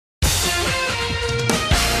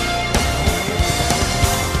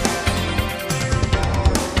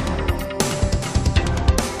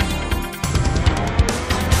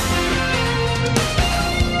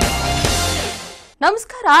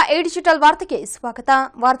ನಮಸ್ಕಾರ A digital ವಾರ್ತೆಗೆ ಸ್ವಾಗತ.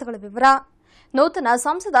 ವಾರ್ತೆಗಳ ವಿವರ. ನೂತನ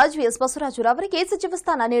ಸಂಸದ ಜಿಎಸ್ ಬಸವರಾಜರವರಿಗೆ ಸಚಿವ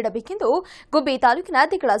ಸ್ಥಾನ ನೀಡಬೇಕೆಂದು ಗುಬ್ಬಿ ತಾಲೂಕಿನ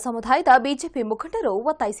ತಿಗಳ ಸಮುದಾಯದ ಬಿಜೆಪಿ ಮುಖಂಡರು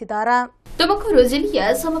ಒತ್ತಾಯಿಸಿದ್ದಾರೆ. ತುಮಕೂರು ಜಿಲ್ಲೆಯ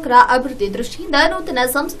ಸಮಗ್ರ ಅಭಿವೃದ್ಧಿ ದೃಷ್ಟಿಯಿಂದ ನೂತನ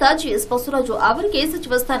ಸಂಸದ ಜಿಎಸ್ ಬಸವರಾಜು ಅವರಿಗೆ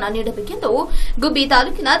ಸಚಿವ ಸ್ಥಾನ ನೀಡಬೇಕೆಂದು ಗುಬ್ಬಿ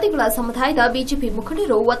ತಾಲೂಕಿನ ತಿಗಳ ಸಮುದಾಯದ ಬಿಜೆಪಿ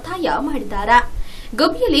ಮುಖಂಡರು ಒತ್ತಾಯ ಮಾಡಿದ್ದಾರೆ.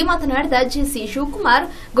 ಗುಬ್ಬಿಯಲ್ಲಿ ಮಾತನಾಡಿದ ಜೆಸಿ ಶಿವಕುಮಾರ್,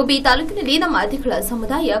 ಗುಬ್ಬಿ ತಾಲೂಕಿನಲ್ಲಿ ನಮ್ಮ ತಿಗಳ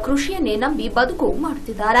ಸಮುದಾಯ ಕೃಷಿಯನ್ನೇ ನಂಬಿ ಬದುಕು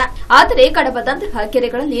ಮಾಡುತ್ತಿದ್ದಾರೆ. ಆದರೆ ಕಡಬದಂತಹ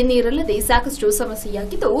ಕೆರೆಗಳಲ್ಲಿ ನೀರಿಲ್ಲದೆ ಸಾಕಷ್ಟು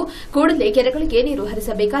ಸಮಸ್ಯೆಯಾಗಿದ್ದು, ಕೂಡಲೇ ಕೆರೆಗಳಿಗೆ ನೀರು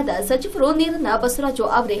ಹರಿಸಬೇಕಾದ ಸಚಿವರು ನೀರನ್ನು ಬಸವರಾಜು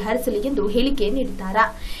ಅವರೇ ಹರಿಸಲಿ ಎಂದು ಹೇಳಿಕೆ ನೀಡಿದ್ದಾರೆ.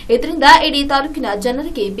 ಇದರಿಂದ ಇಡೀ ತಾಲೂಕಿನ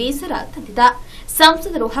ಜನರಿಗೆ ಬೇಸರ ತಂದಿದೆ.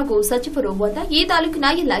 ಸಂಸದರು ಹಾಗೂ ಸಚಿವರು ಒಂದಾಗಿ ತಾಲೂಕಿನ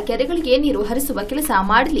ಎಲ್ಲ ಕೆರೆಗಳಿಗೆ ನೀರು ಹರಿಸುವ ಕೆಲಸ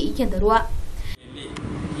ಮಾಡಲಿ ಎಂದರು.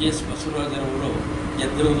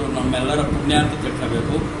 ಗೆದ್ದಿರೋದು ನಮ್ಮೆಲ್ಲರ ಪುಣ್ಯ ಅಂತ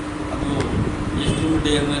ತಿಳ್ಕೋಬೇಕು. ಅದು ಎಷ್ಟು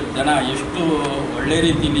ಮಟ್ಟಿಗೆ ಜನ ಎಷ್ಟು ಒಳ್ಳೆ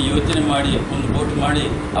ರೀತಿಯಲ್ಲಿ ಯೋಚನೆ ಮಾಡಿ ಒಂದು ವೋಟ್ ಮಾಡಿ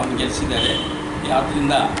ಅವ್ರು ಗೆಲ್ಲಿಸಿದ್ದಾರೆ.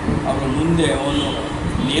 ಆದ್ದರಿಂದ ಅವರು ಮುಂದೆ ಒಂದು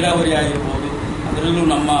ನೀರಾವರಿ ಆಗಿರ್ಬೋದು, ಅದರಲ್ಲೂ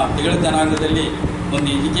ನಮ್ಮ ತಿಗಳ ಜನಾಂಗದಲ್ಲಿ ಒಂದು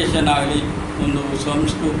ಎಜುಕೇಷನ್ ಆಗಲಿ, ಒಂದು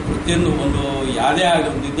ಪ್ರತಿಯೊಂದು ಒಂದು ಯಾವುದೇ ಆಗಲಿ,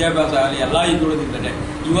 ಒಂದು ವಿದ್ಯಾಭ್ಯಾಸ ಆಗಲಿ ಎಲ್ಲ ಹಿಂದುಳಿದಿದ್ದಾರೆ.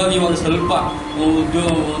 ಇವಾಗ ಸ್ವಲ್ಪ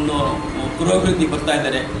ಒಂದು ಪುರೋಭಿವೃದ್ಧಿ ಬರ್ತಾ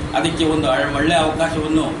ಇದ್ದಾರೆ. ಅದಕ್ಕೆ ಒಂದು ಒಳ್ಳೆಯ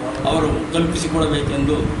ಅವಕಾಶವನ್ನು ಅವರು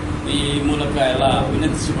ಕಲ್ಪಿಸಿಕೊಡಬೇಕೆಂದು ಈ ಮೂಲಕ ಎಲ್ಲ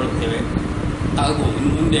ವಿನಂತಿಸಿಕೊಳ್ಳುತ್ತೇವೆ. ಹಾಗೂ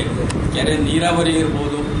ಇನ್ನು ಮುಂದೆ ಕೆರೆ ನೀರಾವರಿ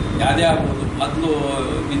ಇರ್ಬೋದು, ಯಾವುದೇ ಆಗ್ಬೋದು. ಮೊದಲು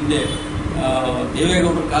ಹಿಂದೆ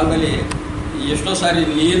ದೇವೇಗೌಡರ ಕಾಲದಲ್ಲಿ ಎಷ್ಟೋ ಸಾರಿ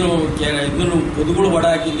ನೀರು ಇದನ್ನು ಬದುಗಳು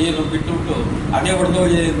ಒಡಾಕಿ ನೀರು ಬಿಟ್ಟುಬಿಟ್ಟು ಅದೇ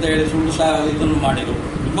ಹೊಡೆದೋಗಿದೆ ಅಂತ ಹೇಳಿ ಸುಳ್ಳು ಸಹ ಇದನ್ನು ಮಾಡಿದರು.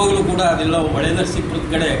 ಇವಾಗಲೂ ಕೂಡ ಅದೆಲ್ಲ ಹೊಳೆ ನರಸೀಪುರದ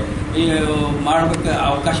ಕಡೆ ಮಾಡಬೇಕು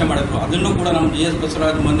ಅವಕಾಶ ಮಾಡಿದ್ರು. ಅದನ್ನು ಕೂಡ ನಮ್ಮ ಜಿಎಸ್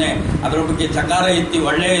ಬಸವರಾಜ್ ಮೊನ್ನೆ ಅದರ ಬಗ್ಗೆ ಚಕಾರ ಎತ್ತಿ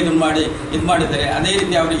ಒಳ್ಳೆಯ ಇದನ್ನು ಮಾಡಿ ಮಾಡಿದ್ದಾರೆ. ಅದೇ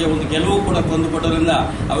ರೀತಿ ಅವರಿಗೆ ಒಂದು ಗೆಲುವು ಕೂಡ ತಂದುಕೊಟ್ಟೋದ್ರಿಂದ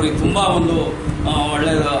ಅವರಿಗೆ ತುಂಬ ಒಂದು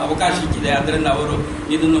ಒಳ್ಳೆಯ ಅವಕಾಶ ಸಿಕ್ಕಿದೆ. ಆದ್ದರಿಂದ ಅವರು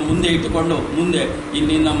ಇದನ್ನು ಮುಂದೆ ಇಟ್ಟುಕೊಂಡು ಮುಂದೆ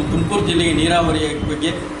ಇಲ್ಲಿ ನಮ್ಮ ತುಮಕೂರು ಜಿಲ್ಲೆಗೆ ನೀರಾವರಿ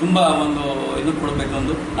ಬಗ್ಗೆ ತುಂಬ ಒಂದು ಇದು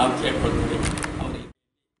ಕೊಡಬೇಕೆಂದು ನಾವು ಕೇಳ್ಕೊಳ್ತೀವಿ.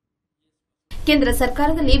 ಕೇಂದ್ರ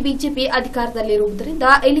ಸರ್ಕಾರದಲ್ಲಿ ಬಿಜೆಪಿ ಅಧಿಕಾರದಲ್ಲಿರುವುದರಿಂದ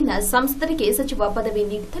ಇಲ್ಲಿನ ಸಂಸದರಿಗೆ ಸಚಿವ ಪದವಿ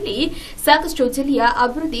ನೀಡಿದಲ್ಲಿ ಸಾಕಷ್ಟು ಜಿಲ್ಲೆಯ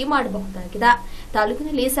ಅಭಿವೃದ್ಧಿ ಮಾಡಬಹುದಾಗಿದೆ.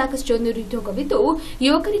 ತಾಲೂಕಿನಲ್ಲಿ ಸಾಕಷ್ಟು ನಿರುದ್ಯೋಗವಿದ್ದು,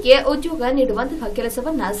 ಯುವಕರಿಗೆ ಉದ್ಯೋಗ ನೀಡುವಂತಹ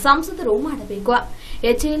ಕೆಲಸವನ್ನ ಸಂಸದರು ಮಾಡಬೇಕು.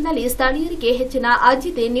 ಎಚ್ಎಎಲ್ನಲ್ಲಿ ಸ್ಥಳೀಯರಿಗೆ ಹೆಚ್ಚಿನ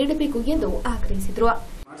ಆದ್ಯತೆ ನೀಡಬೇಕು ಎಂದು ಆಗ್ರಹಿಸಿದರು.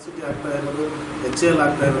 ಎಚ್ಎಎಲ್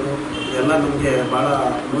ಆಗ್ತಾ ಇರೋದು ಎಲ್ಲ ನಮಗೆ ಬಹಳ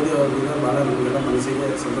ಮೋದಿ ಅವರಿಂದ ಬಹಳ ನಮಗೆಲ್ಲ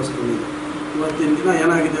ಮನಸ್ಸಿಗೆ ಸಂತೋಷ ತಂದಿದೆ. ಇವತ್ತಿನ ದಿನ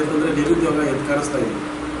ಏನಾಗಿದೆ ಅಂತಂದರೆ ನಿರುದ್ಯೋಗ ಎದ್ದು ಕಾಣಿಸ್ತಾ ಇದೆ.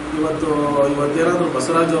 ಇವತ್ತೇನಾದರೂ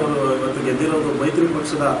ಬಸವರಾಜು ಅವರು ಇವತ್ತು ಗೆದ್ದಿರೋದು ಮೈತ್ರಿ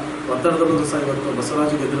ಪಕ್ಷದ ಒತ್ತಡದಲ್ಲೂ ಸಹ ಇವತ್ತು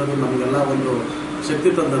ಬಸವರಾಜು ಗೆದ್ದಿರೋದು ನಮಗೆಲ್ಲ ಒಂದು ಶಕ್ತಿ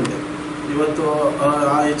ತಂದಂತೆ. ಇವತ್ತು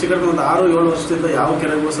ಹೆಚ್ಚು ಕಡಿಮೆ ಒಂದು 6-7 ವರ್ಷದಿಂದ ಯಾವ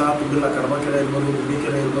ಕೆರೆಗಳು ಸಹ ತುಂಬಿಲ್ಲ. ಕಡಬ ಕೆರೆ ಇರ್ಬೋದು, ಗುಬ್ಬಿ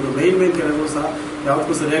ಕೆರೆ ಇರ್ಬೋದು, ಮೇನ್ ಕೆರೆಗಳು ಸಹ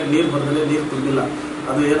ಯಾವತ್ತೂ ಸರಿಯಾಗಿ ನೀರು ಬರದಲ್ಲೇ ನೀರು ತುಂಬಿಲ್ಲ.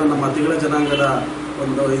 ಅದು ಏನೋ ನಮ್ಮ ತಿಗಳ ಜನಾಂಗದ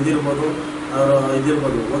ಒಂದು ಇದಿರ್ಬೋದು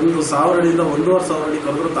 1,000 ಅಡಿಯಿಂದ 1,500 ಅಡಿ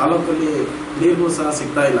ಕರೆದ್ರೂ ತಾಲೂಕಲ್ಲಿ ನೀರುಗಳು ಸಹ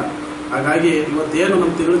ಸಿಗ್ತಾ ಇಲ್ಲ. ಹಾಗಾಗಿ ಇವತ್ತೇನು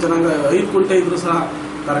ನಮ್ಮ ತಿಗಳ ಜನಾಂಗ 5 ಕುಂಟೆ ಇದ್ರೂ ಸಹ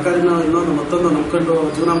ತರಕಾರಿನ ಇನ್ನೊಂದು ಮತ್ತೊಂದು ನಂಬ್ಕೊಂಡು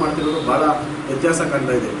ಜೀವನ ಮಾಡ್ತಿರೋದು ಬಹಳ ವ್ಯತ್ಯಾಸ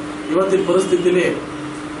ಕಾಣ್ತಾ ಇದೆ. ಇವತ್ತಿನ ಪರಿಸ್ಥಿತಿಲಿ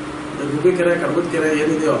ಗುಬ್ಬಿ ಕೆರೆ, ಕಡಬದ ಕೆರೆ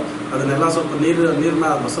ಏನಿದೆಯೋ ಅದನ್ನೆಲ್ಲ ಸ್ವಲ್ಪ ನೀರನ್ನ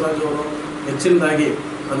ಬಸವರಾಜು ಅವರು ಹೆಚ್ಚಿನದಾಗಿ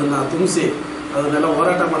ಅದನ್ನು ತುಂಬಿಸಿ ಅದನ್ನೆಲ್ಲ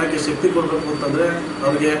ಹೋರಾಟ ಮಾಡೋಕ್ಕೆ ಶಕ್ತಿ ಕೊಡಬೇಕು ಅಂತಂದರೆ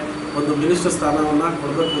ಅವ್ರಿಗೆ ಒಂದು ಮಿನಿಸ್ಟರ್ ಸ್ಥಾನವನ್ನು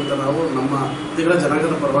ಕೊಡಬೇಕು ಅಂತ ನಾವು ನಮ್ಮ ತಿಗಳ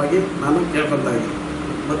ಜನಾಂಗದ ಪರವಾಗಿ ನಾನು ಕೇಳ್ಕೊತಾ ಇದ್ದೀನಿ.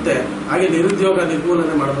 ಮತ್ತು ಹಾಗೆ ನಿರುದ್ಯೋಗ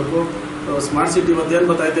ನಿರ್ಮೂಲನೆ ಮಾಡಬೇಕು. ಸ್ಮಾರ್ಟ್ ಸಿಟಿ ಇವತ್ತೇನು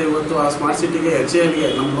ಗೊತ್ತಾಯ್ತು, ಇವತ್ತು ಆ ಸ್ಮಾರ್ಟ್ ಸಿಟಿಗೆ ಎಚ್ಎಎಲ್ಗೆ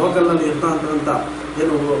ನಮ್ಮ ಲೋಕಲ್ನಲ್ಲಿ ಇರ್ತಂತ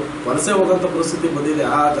ಏನು ವಲಸೆ ಹೋಗೋಂಥ ಪರಿಸ್ಥಿತಿ ಬಂದಿದೆ.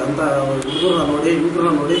 ಅಂತ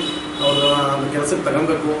ಯುವಕರನ್ನ ನೋಡಿ ಅವರ ಕೆಲಸಕ್ಕೆ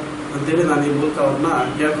ತಗೊಬೇಕು ಅಂತೇಳಿ ನಾನು ಈ ಮೂಲಕ ಅವ್ರನ್ನ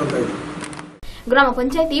ಕೇಳ್ಕೊತಾ ಇದ್ದೀನಿ. ಗ್ರಾಮ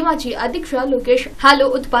ಪಂಚಾಯಿತಿ ಮಾಜಿ ಅಧ್ಯಕ್ಷ ಲೋಕೇಶ್, ಹಾಲು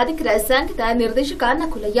ಉತ್ಪಾದಕರ ಸಂಘದ ನಿರ್ದೇಶಕ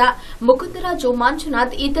ನಕುಲಯ್ಯ, ಮುಕುಂದರಾಜು,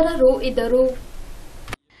 ಮಂಜುನಾಥ್ ಇತರರು ಇದ್ದರು.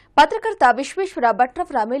 ಪತ್ರಕರ್ತ ವಿಶ್ವೇಶ್ವರ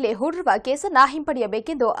ಭಟ್ರವರ ಮೇಲೆ ಹೂಡಿರುವ ಕೇಸನ್ನು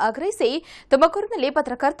ಹಿಂಪಡೆಯಬೇಕೆಂದು ಆಗ್ರಹಿಸಿ ತುಮಕೂರಿನಲ್ಲಿ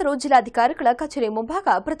ಪತ್ರಕರ್ತರು ಜಿಲ್ಲಾಧಿಕಾರಿಗಳ ಕಚೇರಿ ಮುಂಭಾಗ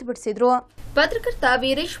ಪ್ರತಿಭಟಿಸಿದರು. ಪತ್ರಕರ್ತ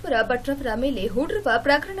ವೀರೇಶ್ವರ ಭಟ್ರವರ ಮೇಲೆ ಹೂಡಿರುವ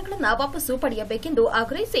ಪ್ರಕರಣಗಳನ್ನು ವಾಪಸ್ಸು ಪಡೆಯಬೇಕೆಂದು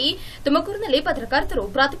ಆಗ್ರಹಿಸಿ ತುಮಕೂರಿನಲ್ಲಿ ಪತ್ರಕರ್ತರು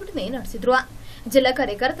ಪ್ರತಿಭಟನೆ ನಡೆಸಿದರು. ಜಿಲ್ಲಾ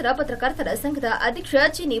ಕಾರ್ಯಕರ್ತರ ಪತ್ರಕರ್ತರ ಸಂಘದ ಅಧ್ಯಕ್ಷ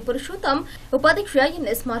ಚಿನಿ ಪುರುಷೋತ್ತಮ್, ಉಪಾಧ್ಯಕ್ಷ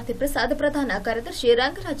ಎನ್ಎಸ್ ಮಾರುತಿ ಪ್ರಸಾದ್, ಪ್ರಧಾನ ಕಾರ್ಯದರ್ಶಿ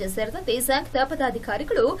ರಂಗರಾಜ ಸೇರಿದಂತೆ ಸಂಘದ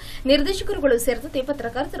ಪದಾಧಿಕಾರಿಗಳು, ನಿರ್ದೇಶಕರುಗಳು ಸೇರಿದಂತೆ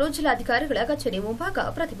ಪತ್ರಕರ್ತರು ಜಿಲ್ಲಾಧಿಕಾರಿಗಳ ಕಚೇರಿ ಮುಂಭಾಗ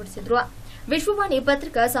ಪ್ರತಿಭಟಿಸಿದರು. ವಿಶ್ವವಾಣಿ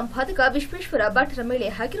ಪತ್ರಿಕಾ ಸಂಪಾದಕ ವಿಶ್ವೇಶ್ವರ ಭಟ್ರ ಮೇಲೆ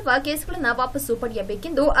ಹಾಕಿರುವ ಕೇಸ್ಗಳನ್ನು ವಾಪಸ್ಸು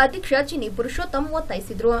ಪಡೆಯಬೇಕೆಂದು ಅಧ್ಯಕ್ಷ ಚಿನಿ ಪುರುಷೋತ್ತಮ್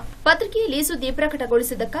ಒತ್ತಾಯಿಸಿದರು. ಪತ್ರಿಕೆಯಲ್ಲಿ ಸುದ್ದಿ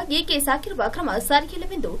ಪ್ರಕಟಗೊಳಿಸಿದ್ದಕ್ಕಾಗಿ ಕೇಸ್ ಹಾಕಿರುವ ಕ್ರಮ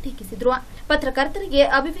ಸರಿಯಿಲ್ಲವೆಂದು ಟೀಕಿಸಿದರು. ಪತ್ರಕರ್ತರಿಗೆ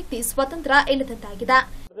ಅಭಿವ್ಯಕ್ತಿ ಸ್ವಾತಂತ್ರ್ಯ ಇಲ್ಲದಂತಾಗಿದೆ.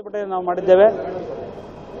 ನಾವು ಮಾಡಿದ್ದೇವೆ.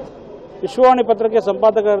 ವಿಶ್ವವಾಣಿ ಪತ್ರಿಕೆ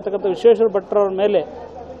ಸಂಪಾದಕರಾಗಿರ್ತಕ್ಕಂಥ ವಿಶ್ವೇಶ್ವರ ಭಟ್ರವರ ಮೇಲೆ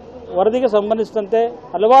ವರದಿಗೆ ಸಂಬಂಧಿಸಿದಂತೆ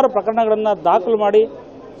ಹಲವಾರು ಪ್ರಕರಣಗಳನ್ನು ದಾಖಲು ಮಾಡಿ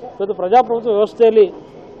ಇವತ್ತು ಪ್ರಜಾಪ್ರಭುತ್ವ ವ್ಯವಸ್ಥೆಯಲ್ಲಿ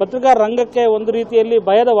ಪತ್ರಿಕಾ ರಂಗಕ್ಕೆ ಒಂದು ರೀತಿಯಲ್ಲಿ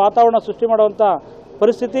ಭಯದ ವಾತಾವರಣ ಸೃಷ್ಟಿ ಮಾಡುವಂಥ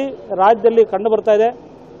ಪರಿಸ್ಥಿತಿ ರಾಜ್ಯದಲ್ಲಿ ಕಂಡು ಬರ್ತಾ ಇದೆ.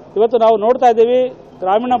 ಇವತ್ತು ನಾವು ನೋಡ್ತಾ ಇದ್ದೀವಿ,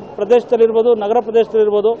 ಗ್ರಾಮೀಣ ಪ್ರದೇಶದಲ್ಲಿರ್ಬೋದು, ನಗರ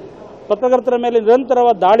ಪ್ರದೇಶದಲ್ಲಿರ್ಬೋದು, ಪತ್ರಕರ್ತರ ಮೇಲೆ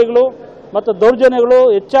ನಿರಂತರವಾದ ದಾಳಿಗಳು ಮತ್ತು ದೌರ್ಜನ್ಯಗಳು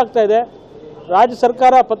ಹೆಚ್ಚಾಗ್ತಾ ಇದೆ. ರಾಜ್ಯ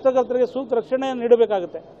ಸರ್ಕಾರ ಪತ್ರಕರ್ತರಿಗೆ ಸೂಕ್ತ ರಕ್ಷಣೆಯನ್ನು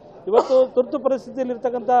ನೀಡಬೇಕಾಗುತ್ತೆ. ಇವತ್ತು ತುರ್ತು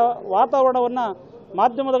ಪರಿಸ್ಥಿತಿಯಲ್ಲಿರ್ತಕ್ಕಂಥ ವಾತಾವರಣವನ್ನು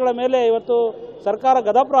ಮಾಧ್ಯಮಗಳ ಮೇಲೆ ಇವತ್ತು ಸರ್ಕಾರ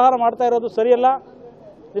ಗದಾಪ್ರಹಾರ ಮಾಡ್ತಾ ಇರೋದು ಸರಿಯಲ್ಲ.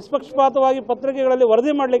 ನಿಷ್ಪಕ್ಷಪಾತವಾಗಿ ಪತ್ರಿಕೆಗಳಲ್ಲಿ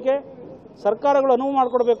ವರದಿ ಮಾಡಲಿಕ್ಕೆ ಸರ್ಕಾರಗಳು ಅನುವು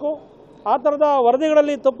ಮಾಡಿಕೊಡಬೇಕು. ಆ ಥರದ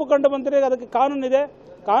ವರದಿಗಳಲ್ಲಿ ತಪ್ಪು ಕಂಡು ಬಂದರೆ ಅದಕ್ಕೆ ಕಾನೂನಿದೆ,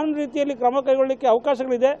 ಕಾನೂನು ರೀತಿಯಲ್ಲಿ ಕ್ರಮ ಕೈಗೊಳ್ಳಲಿಕ್ಕೆ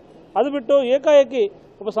ಅವಕಾಶಗಳಿದೆ. ಅದು ಬಿಟ್ಟು ಏಕಾಏಕಿ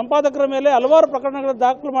ಒಬ್ಬ ಸಂಪಾದಕರ ಮೇಲೆ ಹಲವಾರು ಪ್ರಕರಣಗಳನ್ನು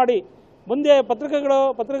ದಾಖಲು ಮಾಡಿ ಮುಂದೆ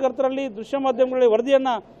ಪತ್ರಕರ್ತರಲ್ಲಿ ದೃಶ್ಯ ಮಾಧ್ಯಮಗಳಲ್ಲಿ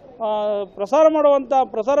ವರದಿಯನ್ನು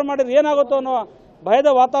ಪ್ರಸಾರ ಮಾಡಿದ್ರೆ ಏನಾಗುತ್ತೋ ಅನ್ನೋ ಭಯದ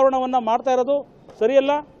ವಾತಾವರಣವನ್ನು ಮಾಡ್ತಾ ಇರೋದು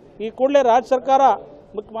ಸರಿಯಲ್ಲ. ಈ ಕೂಡಲೇ ರಾಜ್ಯ ಸರ್ಕಾರ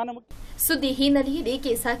ಸುದ್ದಿ ಹಿನ್ನೆಲೆಯಲ್ಲಿ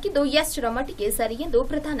ಕೇಸ್ ಹಾಕಿದ್ದು ಎಷ್ಟರ ಮಟ್ಟಿಗೆ ಸರಿ ಎಂದು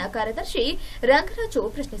ಪ್ರಧಾನ ಕಾರ್ಯದರ್ಶಿ ರಂಗರಾಜು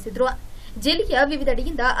ಪ್ರಶ್ನಿಸಿದರು. ಜಿಲ್ಲೆಯ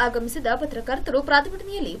ವಿವಿಧೆಡೆಯಿಂದ ಆಗಮಿಸಿದ ಪತ್ರಕರ್ತರು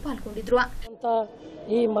ಪ್ರತಿಭಟನೆಯಲ್ಲಿ ಪಾಲ್ಗೊಂಡಿದ್ರು.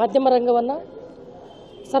 ಈ ಮಾಧ್ಯಮ ರಂಗವನ್ನು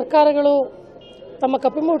ಸರ್ಕಾರಗಳು ತಮ್ಮ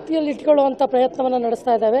ಕಪಿಮುಷ್ಟಿಯಲ್ಲಿ ಇಟ್ಕೊಳ್ಳುವಂಥ ಪ್ರಯತ್ನವನ್ನು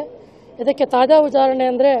ನಡೆಸ್ತಾ ಇದ್ದಾವೆ. ಇದಕ್ಕೆ ತಾಜಾ ಉದಾಹರಣೆ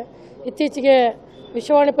ಅಂದರೆ ಇತ್ತೀಚೆಗೆ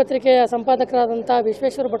ವಿಶ್ವವಾಣಿ ಪತ್ರಿಕೆಯ ಸಂಪಾದಕರಾದಂಥ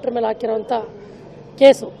ವಿಶ್ವೇಶ್ವರ ಭಟ್ರ ಮೇಲೆ ಹಾಕಿರುವಂಥ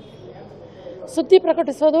ಕೇಸು. ಸುದ್ದಿ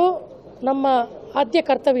ಪ್ರಕಟಿಸೋದು ನಮ್ಮ ಆದ್ಯ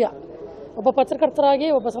ಕರ್ತವ್ಯ. ಒಬ್ಬ ಪತ್ರಕರ್ತರಾಗಿ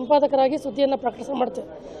ಒಬ್ಬ ಸಂಪಾದಕರಾಗಿ ಸುದ್ದಿಯನ್ನು ಪ್ರಕಟಿಸ ಮಾಡ್ತೇವೆ.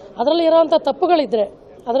 ಅದರಲ್ಲಿ ಇರೋವಂಥ ತಪ್ಪುಗಳಿದ್ದರೆ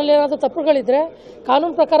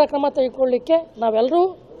ಕಾನೂನು ಪ್ರಕಾರ ಕ್ರಮ ತೆಗೆದುಕೊಳ್ಳಲಿಕ್ಕೆ ನಾವೆಲ್ಲರೂ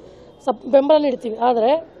ಬೆಂಬಲ ನೀಡ್ತೀವಿ.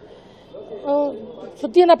 ಆದರೆ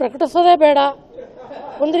ಸುದ್ದಿಯನ್ನು ಪ್ರಕಟಿಸೋದೇ ಬೇಡ,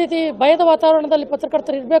 ಒಂದು ರೀತಿ ಭಯದ ವಾತಾವರಣದಲ್ಲಿ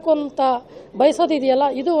ಪತ್ರಕರ್ತರು ಇರಬೇಕು ಅಂತ ಬಯಸೋದಿದೆಯಲ್ಲ,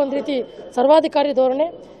 ಇದು ಒಂದು ರೀತಿ ಸರ್ವಾಧಿಕಾರಿ ಧೋರಣೆ.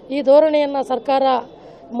 ಈ ಧೋರಣೆಯನ್ನು ಸರ್ಕಾರ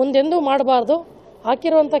ಮುಂದೆಂದೂ ಮಾಡಬಾರ್ದು.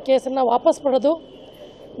 ಹಾಕಿರುವಂಥ ಕೇಸನ್ನು ವಾಪಸ್ ಪಡೆದು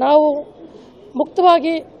ನಾವು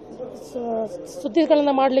ಮುಕ್ತವಾಗಿ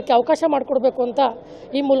ಸುದ್ದಿಗಳನ್ನು ಮಾಡಲಿಕ್ಕೆ ಅವಕಾಶ ಮಾಡಿಕೊಡಬೇಕು ಅಂತ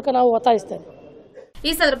ಈ ಮೂಲಕ ನಾವು ಒತ್ತಾಯಿಸ್ತೇವೆ.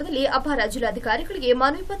 ಈ ಸಂದರ್ಭದಲ್ಲಿ ಅಪರ ಜಿಲ್ಲಾಧಿಕಾರಿಗಳಿಗೆ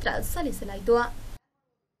ಮನವಿ ಪತ್ರ ಸಲ್ಲಿಸಲಾಯಿತು.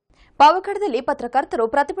 ಪಾವಗಡದಲ್ಲಿ ಪತ್ರಕರ್ತರು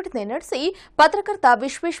ಪ್ರತಿಭಟನೆ ನಡೆಸಿ ಪತ್ರಕರ್ತ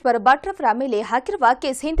ವಿಶ್ವೇಶ್ವರ ಭಟ್ರವರ ಮೇಲೆ ಹಾಕಿರುವ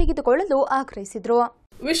ಕೇಸ್ ಹಿಂತೆಗೆದುಕೊಳ್ಳಲು ಆಗ್ರಹಿಸಿದರು.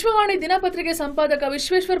 ವಿಶ್ವವಾಣಿ ದಿನಪತ್ರಿಕೆ ಸಂಪಾದಕ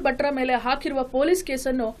ವಿಶ್ವೇಶ್ವರ ಭಟ್ರ ಮೇಲೆ ಹಾಕಿರುವ ಪೊಲೀಸ್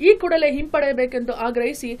ಕೇಸನ್ನು ಈ ಕೂಡಲೇ ಹಿಂಪಡೆಯಬೇಕೆಂದು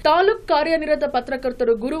ಆಗ್ರಹಿಸಿ ತಾಲೂಕ್ ಕಾರ್ಯನಿರತ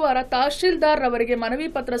ಪತ್ರಕರ್ತರು ಗುರುವಾರ ತಹಶೀಲ್ದಾರ್ ಅವರಿಗೆ ಮನವಿ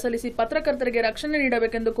ಪತ್ರ ಸಲ್ಲಿಸಿ ಪತ್ರಕರ್ತರಿಗೆ ರಕ್ಷಣೆ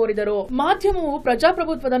ನೀಡಬೇಕೆಂದು ಕೋರಿದರು. ಮಾಧ್ಯಮವು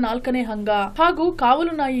ಪ್ರಜಾಪ್ರಭುತ್ವದ 4ನೇ ಅಂಗ ಹಾಗೂ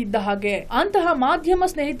ಕಾವಲು ನಾಯಿ ಇದ್ದ ಹಾಗೆ. ಅಂತಹ ಮಾಧ್ಯಮ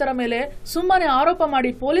ಸ್ನೇಹಿತರ ಮೇಲೆ ಸುಮ್ಮನೆ ಆರೋಪ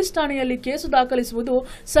ಮಾಡಿ ಪೊಲೀಸ್ ಠಾಣೆಯಲ್ಲಿ ಕೇಸು ದಾಖಲಿಸುವುದು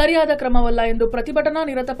ಸರಿಯಾದ ಕ್ರಮವಲ್ಲ ಎಂದು ಪ್ರತಿಭಟನಾ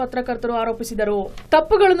ನಿರತ ಪತ್ರಕರ್ತರು ಆರೋಪಿಸಿದರು.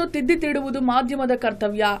 ತಪ್ಪುಗಳನ್ನು ತಿದ್ದಿ ತೀಡುವುದು ಮಾಧ್ಯಮದ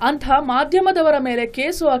ಕರ್ತವ್ಯ. ಅಂತಹ ಮಾಧ್ಯಮದವರ ಮೇಲೆ ಕೇಸು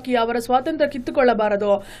ಹಾಕಿ ಅವರ ಸ್ವಾತಂತ್ರ್ಯ ಕಿತ್ತುಕೊಳ್ಳಬಾರದು.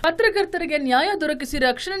 ಪತ್ರಕರ್ತರಿಗೆ ನ್ಯಾಯ ದೊರಕಿಸಿ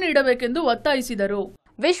ರಕ್ಷಣೆ ನೀಡಬೇಕೆಂದು ಒತ್ತಾಯಿಸಿದರು.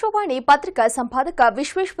 ವಿಶ್ವವಾಣಿ ಪತ್ರಿಕಾ ಸಂಪಾದಕ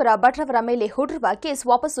ವಿಶ್ವೇಶ್ವರ ಭಟ್ರವರ ಮೇಲೆ ಹೂಡಿರುವ ಕೇಸ್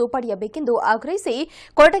ವಾಪಸ್ಸು ಪಡೆಯಬೇಕೆಂದು ಆಗ್ರಹಿಸಿ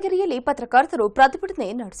ಕೊರಟಗೆರೆಯಲ್ಲಿ ಪತ್ರಕರ್ತರು ಪ್ರತಿಭಟನೆ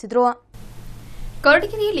ನಡೆಸಿದರು.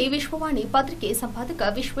 ಕೊರಟಗೆರೆಯಲ್ಲಿ ವಿಶ್ವವಾಣಿ ಪತ್ರಿಕೆ ಸಂಪಾದಕ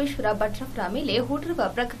ವಿಶ್ವೇಶ್ವರ ಭಟ್ರವರ ಮೇಲೆ ಹೂಡಿರುವ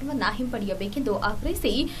ಪ್ರಕರಣವನ್ನು ಹಿಂಪಡೆಯಬೇಕೆಂದು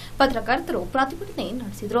ಆಗ್ರಹಿಸಿ ಪತ್ರಕರ್ತರು ಪ್ರತಿಭಟನೆ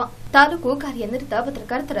ನಡೆಸಿದರು. ತಾಲೂಕು ಕಾರ್ಯನಿರತ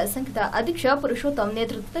ಪತ್ರಕರ್ತರ ಸಂಘದ ಅಧ್ಯಕ್ಷ ಪುರುಷೋತ್ತಮ್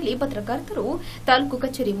ನೇತೃತ್ವದಲ್ಲಿ ಪತ್ರಕರ್ತರು ತಾಲೂಕು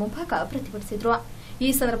ಕಚೇರಿ ಮುಂಭಾಗ ಪ್ರತಿಭಟಿಸಿದರು. ಈ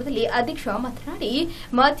ಸಂದರ್ಭದಲ್ಲಿ ಅಧ್ಯಕ್ಷ ಮಾತನಾಡಿ,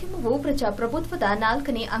 ಮಾಧ್ಯಮವು ಪ್ರಜಾಪ್ರಭುತ್ವದ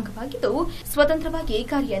 4ನೇ ಅಂಗವಾಗಿದ್ದು ಸ್ವತಂತ್ರವಾಗಿ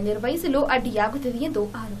ಕಾರ್ಯನಿರ್ವಹಿಸಲು ಅಡ್ಡಿಯಾಗುತ್ತಿದೆ ಎಂದು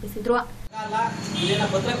ಆರೋಪಿಸಿದರು. ಇಲ್ಲಿನ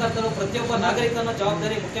ಪತ್ರಕರ್ತರು ಪ್ರತಿಯೊಬ್ಬ ನಾಗರಿಕನ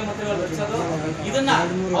ಜವಾಬ್ದಾರಿ ಮುಖ್ಯಮಂತ್ರಿಗಳು ವಹಿಸೋದು. ಇದನ್ನ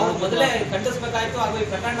ಅವರು ಮೊದಲೇ ಖಂಡಿಸಬೇಕಾಗಿತ್ತು ಹಾಗೂ ಈ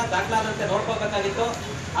ಪ್ರಕರಣ ದಾಖಲಾದಂತೆ ನೋಡ್ಕೋಬೇಕಾಗಿತ್ತು.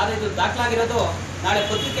 ಆದರೆ ಇದು ದಾಖಲಾಗಿರೋದು ನಾಳೆ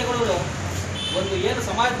ಪತ್ರಿಕೆಗಳು ಒಂದು ಏನು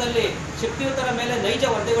ಸಮಾಜದಲ್ಲಿ ಶಕ್ತಿಯುತರ ಮೇಲೆ ನೈಜ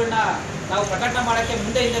ವರದಿಗಳನ್ನ ನಾವು ಪ್ರಕಟಣೆ ಮಾಡೋಕ್ಕೆ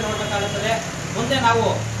ಮುಂದೆ ನೋಡಬೇಕಾಗುತ್ತದೆ. ಮುಂದೆ ನಾವು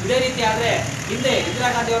ಇದೇ ರೀತಿ ಆದರೆ ಹಿಂದೆ ಇಂದಿರಾ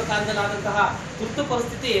ಗಾಂಧಿ ಅವರ ಕಾಲದಲ್ಲಿ ಆದಂತಹ ತುರ್ತು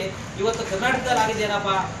ಪರಿಸ್ಥಿತಿ ಇವತ್ತು ಕರ್ನಾಟಕದಲ್ಲಿ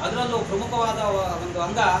ಆಗಿದೆಯೇನಪ್ಪ. ಅದರಲ್ಲೂ ಪ್ರಮುಖವಾದ ಒಂದು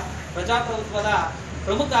ಅಂಗ ಪ್ರಜಾಪ್ರಭುತ್ವದ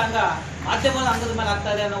ಪ್ರಮುಖ ಅಂಗ ಮಾಧ್ಯಮದ ಅಂಗದ ಮೇಲೆ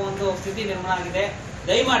ಆಗ್ತಾ ಇದೆ ಅನ್ನೋ ಒಂದು ಸ್ಥಿತಿ ನಿರ್ಮಾಣ ಆಗಿದೆ.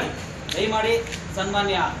 ದಯಮಾಡಿ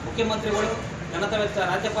ಸನ್ಮಾನ್ಯ ಮುಖ್ಯಮಂತ್ರಿಗಳು, ಘನತಾ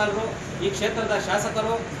ರಾಜ್ಯಪಾಲರು, ಈ ಕ್ಷೇತ್ರದ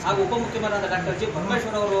ಶಾಸಕರು ಹಾಗೂ ಉಪಮುಖ್ಯಮಂತ್ರಿಯಾದ ಡಾಕ್ಟರ್ ಜಿ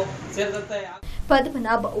ಪರಮೇಶ್ವರ್ ಅವರು ಸೇರಿದಂತೆ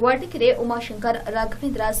ಪದ್ಮನಾಭ್, ವಡಕೆರೆ, ಉಮಾಶಂಕರ್,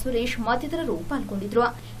 ರಾಘವೇಂದ್ರ, ಸುರೇಶ್ ಮತ್ತಿತರರು ಪಾಲ್ಗೊಂಡಿದ್ದರು.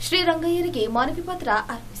 ಶ್ರೀರಂಗಯ್ಯರಿಗೆ ಮನವಿ ಪತ್ರ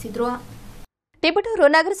ಅರ್ಪಿಸಿದರು. ತಿಪಟೂರು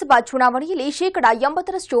ನಗರಸಭಾ ಚುನಾವಣೆಯಲ್ಲಿ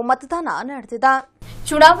 80% ಮತದಾನ ನಡೆದಿದೆ.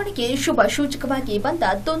 ಚುನಾವಣೆಗೆ ಶುಭ ಸೂಚಕವಾಗಿ ಬಂದ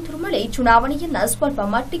ತುಂತುರು ಮಳೆ ಚುನಾವಣೆಯನ್ನ ಸ್ವಲ್ಪ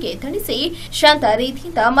ಮಟ್ಟಿಗೆ ತಣಿಸಿ ಶಾಂತ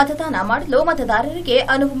ರೀತಿಯಿಂದ ಮತದಾನ ಮಾಡಲು ಮತದಾರರಿಗೆ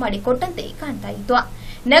ಅನುವು ಮಾಡಿಕೊಟ್ಟಂತೆ ಕಾಣ್ತಾ ಇತ್ತು.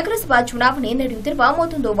 ನಗರಸಭಾ ಚುನಾವಣೆ ನಡೆಯುತ್ತಿರುವ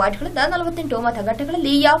 31 ವಾರ್ಡ್ಗಳಿಂದ 48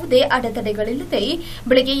 ಮತಗಟ್ಟೆಗಳಲ್ಲಿ ಯಾವುದೇ ಅಡೆತಡೆಗಳಿಲ್ಲದೆ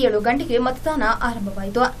ಬೆಳಗ್ಗೆ 7 ಗಂಟೆಗೆ ಮತದಾನ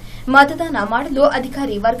ಆರಂಭವಾಯಿತು. ಮತದಾನ ಮಾಡಲು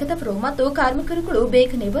ಅಧಿಕಾರಿ ವರ್ಗದವರು ಮತ್ತು ಕಾರ್ಮಿಕರುಗಳು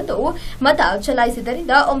ಬೇಗನೆ ಬಂದು ಮತ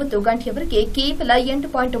ಚಲಾಯಿಸಿದ್ದರಿಂದ 9 ಗಂಟೆಯವರೆಗೆ ಕೇವಲ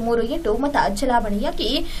 8.38 ಮತ ಚಲಾವಣೆಯಾಗಿ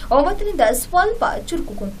 9ರಿಂದ ಸ್ವಲ್ಪ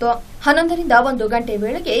ಚುರುಕುಗೊಂಡಿತು. 11ರಿಂದ 1 ಗಂಟೆ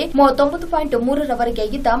ವೇಳೆಗೆ 39.3ರವರೆಗೆ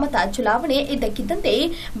ಇದ್ದ ಮತ ಚಲಾವಣೆ ಇದ್ದಕ್ಕಿದ್ದಂತೆ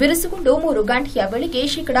ಬಿರುಸುಗೊಂಡು 3 ಗಂಟೆಯ ವೇಳೆಗೆ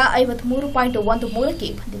 53.13ಕ್ಕೆ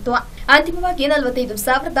ಬಂದಿತ್ತು. ಅಂತಿಮವಾಗಿ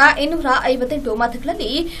 45,258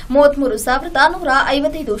 ಮತಗಳಲ್ಲಿ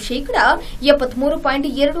 33,155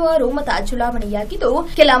 73.26 ಮತ ಚಲಾವಣೆಯಾಗಿದ್ದು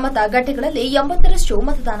ಕೆಲ ಮತಗಟ್ಟೆಗಳಲ್ಲಿ 80ರಷ್ಟು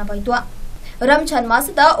ಮತದಾನವಾಯಿತು. ರಂಜಾನ್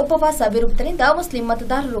ಮಾಸದ ಉಪವಾಸವಿರುವುದರಿಂದ ಮುಸ್ಲಿಂ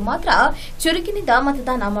ಮತದಾರರು ಮಾತ್ರ ಚುರುಕಿನಿಂದ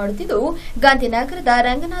ಮತದಾನ ಮಾಡುತ್ತಿದ್ದು ಗಾಂಧಿನಗರದ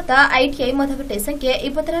ರಂಗನಾಥ ಐಟಿಐ ಮತಗಟ್ಟೆ ಸಂಖ್ಯೆ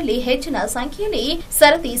 20ರಲ್ಲಿ ಹೆಚ್ಚಿನ ಸಂಖ್ಯೆಯಲ್ಲಿ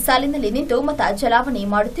ಸರದಿ ಸಾಲಿನಲ್ಲಿ ನಿಂತು ಮತ ಚಲಾವಣೆ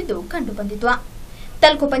ಮಾಡುತ್ತಿದ್ದು ಕಂಡುಬಂದಿತು.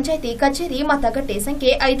 ತಾಲೂಕು ಪಂಚಾಯಿತಿ ಕಚೇರಿ ಮತಗಟ್ಟೆ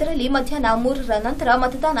ಸಂಖ್ಯೆ 5ರಲ್ಲಿ ಮಧ್ಯಾಹ್ನ 3ರ ನಂತರ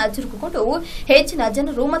ಮತದಾನ ಚುರುಕುಗೊಂಡು ಹೆಚ್ಚಿನ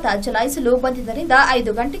ಜನರು ಮತ ಚಲಾಯಿಸಲು ಬಂದಿದ್ದರಿಂದ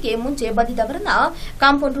 5 ಗಂಟೆಗೆ ಮುಂಚೆ ಬಂದಿದ್ದವರನ್ನ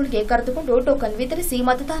ಕಾಂಪೌಂಡ್ಗೆ ಕರೆದುಕೊಂಡು ಟೋಕನ್ ವಿತರಿಸಿ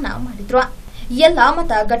ಮತದಾನ ಮಾಡಿದ್ರು. ಎಲ್ಲಾ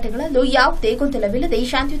ಮತಗಟ್ಟೆಗಳಲ್ಲೂ ಯಾವುದೇ ಗೊಂದಲವಿಲ್ಲದೆ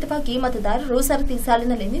ಶಾಂತಿಯುತವಾಗಿ ಮತದಾರರು ಸರತಿ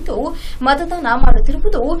ಸಾಲಿನಲ್ಲಿ ನಿಂತು ಮತದಾನ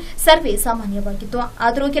ಮಾಡುತ್ತಿರುವುದು ಸರ್ವೇ ಸಾಮಾನ್ಯವಾಗಿತ್ತು.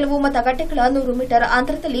 ಆದರೂ ಕೆಲವು ಮತಗಟ್ಟೆಗಳ 100 ಮೀಟರ್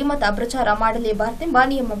ಅಂತರದಲ್ಲಿ ಮತ ಪ್ರಚಾರ ಮಾಡಲೇಬಾರದೆಂಬ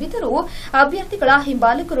ನಿಯಮವಿದ್ದರೂ ಅಭ್ಯರ್ಥಿಗಳ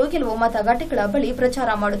ಹಿಂಬಾಲಕರು ಕೆಲವು ಮತಗಟ್ಟೆಗಳ ಬಳಿ ಪ್ರಚಾರ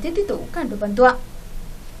ಮಾಡುತ್ತಿದ್ದುದು ಕಂಡುಬಂತು.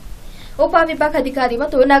 ಉಪವಿಭಾಗಾಧಿಕಾರಿ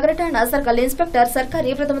ಮತ್ತು ನಗರ ಠಾಣಾ ಸರ್ಕಲ್ ಇನ್ಸ್ಪೆಕ್ಟರ್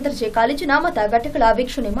ಸರ್ಕಾರಿ ಪ್ರಥಮ ದರ್ಜೆ ಕಾಲೇಜಿನ ಮತಗಟ್ಟೆಗಳ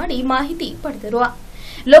ವೀಕ್ಷಣೆ ಮಾಡಿ ಮಾಹಿತಿ ಪಡೆದರು.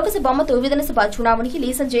 ಲೋಕಸಭಾ ಮತ್ತು ವಿಧಾನಸಭಾ ಚುನಾವಣೆಯಲ್ಲಿ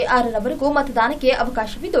ಸಂಜೆ 6ರವರೆಗೂ ಮತದಾನಕ್ಕೆ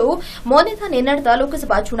ಅವಕಾಶವಿದ್ದು ಮೊನ್ನೆ ತಾನೇ ನಡೆದ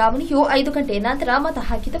ಲೋಕಸಭಾ ಚುನಾವಣೆಯು 5 ಗಂಟೆ ನಂತರ ಮತ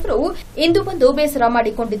ಹಾಕಿದವರು ಇಂದು ಬಂದು ಬೇಸರ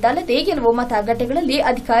ಮಾಡಿಕೊಂಡಿದ್ದಲ್ಲದೆ ಕೆಲವು ಮತಗಟ್ಟೆಗಳಲ್ಲಿ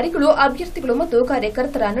ಅಧಿಕಾರಿಗಳು ಅಭ್ಯರ್ಥಿಗಳು ಮತ್ತು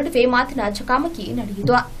ಕಾರ್ಯಕರ್ತರ ನಡುವೆ ಮಾತಿನ ಚಕಮಕಿ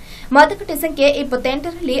ನಡೆಯಿತು. ಮತಗಟ್ಟೆ ಸಂಖ್ಯೆ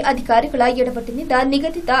 28ರಲ್ಲಿ ಅಧಿಕಾರಿಗಳ ಎಡವಟ್ಟಿನಿಂದ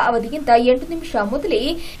ನಿಗದಿತ ಅವಧಿಗಿಂತ 8 ನಿಮಿಷ ಮೊದಲೇ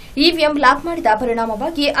ಇವಿಎಂ ಲಾಕ್ ಮಾಡಿದ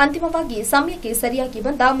ಪರಿಣಾಮವಾಗಿ ಅಂತಿಮವಾಗಿ ಸಮಯಕ್ಕೆ ಸರಿಯಾಗಿ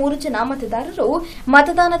ಬಂದ 3 ಜನ ಮತದಾರರು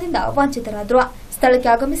ಮತದಾನದಿಂದ ವಂಚಿತರಾದರು. ಸ್ಥಳಕ್ಕೆ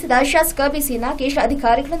ಆಗಮಿಸಿದ ಶಾಸಕ ಬಿಸಿ ನಾಗೇಶ್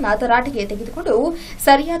ಅಧಿಕಾರಿಗಳನ್ನು ತರಾಟೆಗೆ ತೆಗೆದುಕೊಂಡು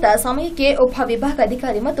ಸರಿಯಾದ ಸಮಯಕ್ಕೆ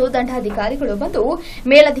ಉಪವಿಭಾಗಾಧಿಕಾರಿ ಮತ್ತು ದಂಡಾಧಿಕಾರಿಗಳು ಬಂದು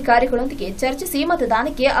ಮೇಲಧಿಕಾರಿಗಳೊಂದಿಗೆ ಚರ್ಚಿಸಿ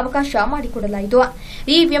ಮತದಾನಕ್ಕೆ ಅವಕಾಶ ಮಾಡಿಕೊಡಲಾಯಿತು.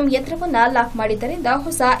 ಇವಿಎಂ ಯಂತ್ರವನ್ನು ಲಾಕ್ ಮಾಡಿದ್ದರಿಂದ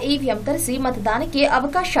ಹೊಸ ಇವಿಎಂ ತರಿಸಿ ಮತದಾನಕ್ಕೆ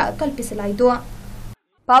ಅವಕಾಶ ಕಲ್ಪಿಸಲಾಯಿತು.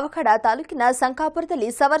 ಪಾವಗಡ ತಾಲೂಕಿನ ಸಂಕಾಪುರದಲ್ಲಿ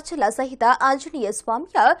ಸವರ್ಚಲ ಸಹಿತ ಆಂಜನೇಯ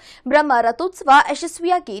ಸ್ವಾಮಿಯ ಬ್ರಹ್ಮ ರಥೋತ್ಸವ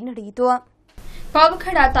ಯಶಸ್ವಿಯಾಗಿ ನಡೆಯಿತು.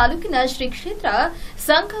 ಪಾವಗಡ ತಾಲೂಕಿನ ಶ್ರೀ ಕ್ಷೇತ್ರ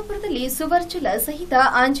ಸಂಕಾಪುರದಲ್ಲಿ ಸುವರ್ಚಲ ಸಹಿತ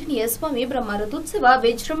ಆಂಜನೇಯ ಸ್ವಾಮಿ ಬ್ರಹ್ಮ ರಥೋತ್ಸವ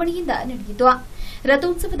ವಿಜೃಂಭಣೆಯಿಂದ ನಡೆಯಿತು.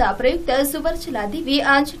 ರಥೋತ್ಸವದ ಪ್ರಯುಕ್ತ ಸುವರ್ಚಲಾದೇವಿ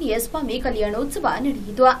ಆಂಜನೇಯ ಸ್ವಾಮಿ ಕಲ್ಯಾಣೋತ್ಸವ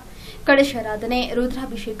ನಡೆಯಿತು. ಕಳಶಾರಾಧನೆ,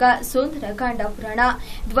 ರುದ್ರಾಭಿಷೇಕ, ಸುಂದರಕಾಂಡ ಪುರಾಣ,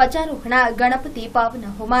 ಧ್ವಜಾರೋಹಣ, ಗಣಪತಿ ಪಾವನ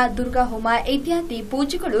ಹೋಮ, ದುರ್ಗಾ ಹೋಮ ಇತ್ಯಾದಿ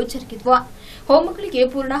ಪೂಜೆಗಳು ಜರುಗಿದವು. ಹೋಮಗಳಿಗೆ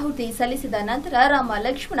ಪೂರ್ಣಾಹುತಿ ಸಲ್ಲಿಸಿದ ನಂತರ ರಾಮ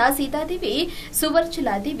ಲಕ್ಷ್ಮಣ ಸೀತಾದೇವಿ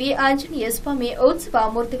ಸುವರ್ಚಲಾದೇವಿ ಆಂಜನೇಯ ಸ್ವಾಮಿ ಉತ್ಸವ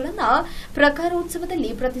ಮೂರ್ತಿಗಳನ್ನು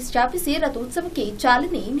ಪ್ರಕಾರೋತ್ಸವದಲ್ಲಿ ಪ್ರತಿಷ್ಠಾಪಿಸಿ ರಥೋತ್ಸವಕ್ಕೆ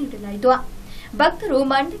ಚಾಲನೆ ನೀಡಲಾಯಿತು. ಭಕ್ತರು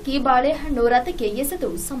ಮಂಡಕ್ಕಿ, ಬಾಳೆಹಣ್ಣು ರಥಕ್ಕೆ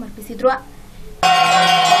ಎಸೆದು ಸಮರ್ಪಿಸಿದರು.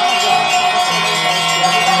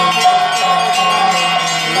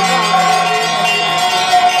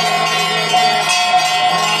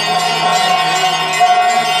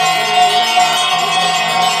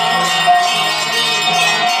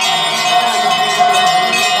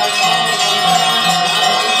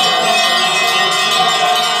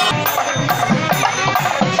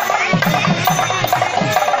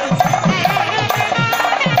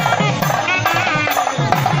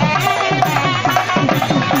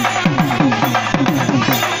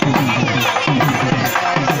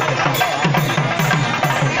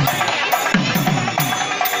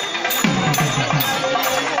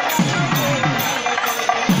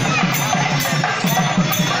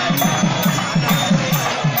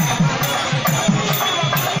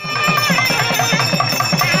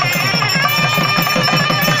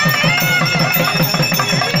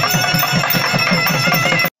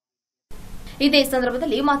 ಇದೇ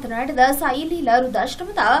ಸಂದರ್ಭದಲ್ಲಿ ಮಾತನಾಡಿದ ಸಾಯಿಲೀಲಾ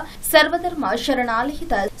ವೃದ್ಧಾಶ್ರಮದ ಸರ್ವಧರ್ಮ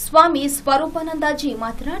ಶರಣಾಲಯದ ಸ್ವಾಮಿ ಸ್ವರೂಪಾನಂದಜಿ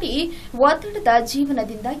ಮಾತನಾಡಿ, ಒತ್ತಡದ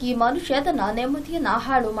ಜೀವನದಿಂದಾಗಿ ಮನುಷ್ಯ ತನ್ನ ನೆಮ್ಮದಿಯನ್ನ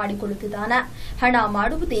ಹಾಳು ಮಾಡಿಕೊಳ್ಳುತ್ತಿದ್ದಾನೆ. ಹಣ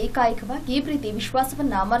ಮಾಡುವುದೇ ಕಾಯಕವಾಗಿ ಪ್ರೀತಿ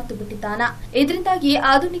ವಿಶ್ವಾಸವನ್ನ ಮರೆತು ಬಿಟ್ಟಿದ್ದಾನೆ. ಇದರಿಂದಾಗಿ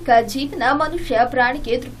ಆಧುನಿಕ ಜೀವನ ಮನುಷ್ಯ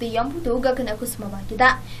ಪ್ರಾಣಿಗೆ ತೃಪ್ತಿ ಎಂಬುದು ಗಗನ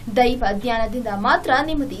ಕುಸುಮವಾಗಿದೆ. ದೈವ ಜ್ಞಾನದಿಂದ ಮಾತ್ರ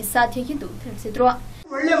ನೆಮ್ಮದಿ ಸಾಧ್ಯ ಎಂದು ತಿಳಿಸಿದರು.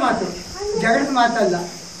 ಒಳ್ಳೆ ಮಾತು, ಜಗದ ಮಾತಲ್ಲ,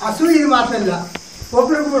 ಅಸೂಯೆ ಮಾತಲ್ಲ,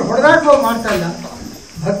 ಒಬ್ರಿಗೊಬ್ರು ಹೊಡೆದಾಡುವ ಮಾತಲ್ಲ.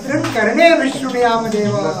 ಭದ್ರಂ ಕರ್ಣೇ ವಿಷ್ಣುಯಾಮ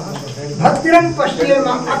ದೇವ ಭದ್ರಂ ಪಶ್ಯೇಮ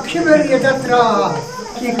ಅಕ್ಷಿಬರ್ಯದತ್ರ.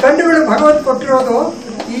 ಈ ಕಣ್ಣುಗಳು ಭಗವಂತ ಕೊಟ್ಟಿರೋದು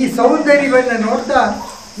ಈ ಸೌಂದರ್ಯವನ್ನ ನೋಡ್ತಾ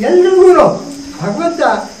ಎಲ್ರಿಗೂ ಭಗವಂತ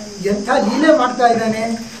ಎಂಥ ಲೀಲೆ ಮಾಡ್ತಾ ಇದ್ದಾನೆ.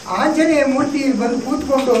 ಆಂಜನೇಯ ಮೂರ್ತಿ ಬಂದು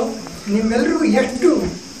ಕೂತ್ಕೊಂಡು ನಿಮ್ಮೆಲ್ಲರಿಗೂ ಎಷ್ಟು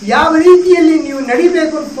ಯಾವ ರೀತಿಯಲ್ಲಿ ನೀವು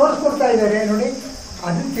ನಡಿಬೇಕು ಅಂತ ತೋರಿಸ್ಕೊಡ್ತಾ ಇದ್ದಾರೆ ನೋಡಿ,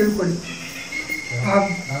 ಅದನ್ನು ತಿಳ್ಕೊಳ್ಳಿ.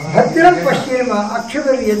 ಭದ್ರಂ ಪಶ್ಯೇಮ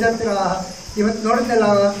ಅಕ್ಷಿಬರ್ಯದತ್ರ. ಇವತ್ತು ನೋಡಿದ್ನಲ್ಲ,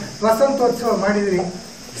 ವಸಂತೋತ್ಸವ ಮಾಡಿದ್ರಿ.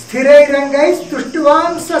 ಸ್ಥಿರೈರಂಗೈ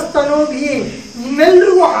ತುಷ್ಟುವಾಂಸಸ್ತನೋಭಿ.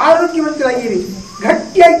 ನಿಮ್ಮೆಲ್ಲರಿಗೂ ಆರೋಗ್ಯವಂತರಾಗಿರಿ,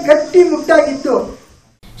 ಗಟ್ಟಿ ಮುಟ್ಟಾಗಿತ್ತು.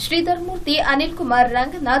 ಶ್ರೀಧರ್ಮೂರ್ತಿ, ಅನಿಲ್ ಕುಮಾರ್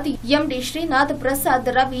ರಂಗನಾಥ್, ಎಂಡಿ ಶ್ರೀನಾಥ್, ಪ್ರಸಾದ್,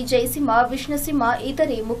 ರವಿ, ಜಯಸಿಂಹ, ವಿಷ್ಣುಸಿಂಹ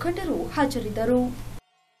ಇತರೆ ಮುಖಂಡರು ಹಾಜರಿದ್ದರು.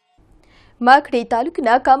 ಮಾಗಡಿ ತಾಲೂಕಿನ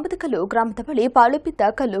ಕಂಬದಕಲ್ಲು ಗ್ರಾಮದ ಬಳಿ ಪಾಳು ಬಿದ್ದ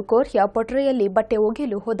ಕಲ್ಲು ಕೋರಿಯ ಪೊಟರೆಯಲ್ಲಿ ಬಟ್ಟೆ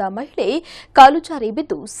ಒಗೆಯಲು ಹೋದ ಮಹಿಳೆ ಕಾಲು ಜಾರಿ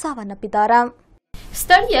ಬಿದ್ದು ಸಾವನ್ನಪ್ಪಿದ್ದಾರೆ.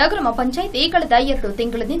 ಸ್ಥಳೀಯ ಗ್ರಾಮ ಪಂಚಾಯಿತಿ ಕಳೆದ 2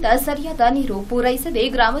 ತಿಂಗಳಿನಿಂದ ಸರಿಯಾದ ನೀರು ಪೂರೈಸದೆ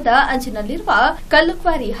ಗ್ರಾಮದ ಅಂಚಿನಲ್ಲಿರುವ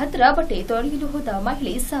ಕಲ್ಲುಕ್ವಾರಿ ಹತ್ತಿರ ಬಟ್ಟೆ ತೊಳೆಯಲು ಹೋದ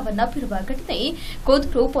ಮಹಿಳೆ ಸಾವನ್ನಪ್ಪಿರುವ ಘಟನೆ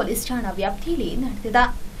ಕೋದೂರು ಪೊಲೀಸ್ ಠಾಣಾ ವ್ಯಾಪ್ತಿಯಲ್ಲಿ ನಡೆದಿದೆ.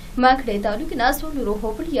 ಮಾಗಡಿ ತಾಲೂಕಿನ ಸೋಲೂರು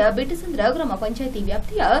ಹೋಬಳಿಯ ಬೆಟ್ಟಸಂದ್ರ ಗ್ರಾಮ ಪಂಚಾಯಿತಿ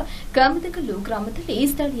ವ್ಯಾಪ್ತಿಯ ಕಾಮದಕಲ್ಲು ಗ್ರಾಮದಲ್ಲಿ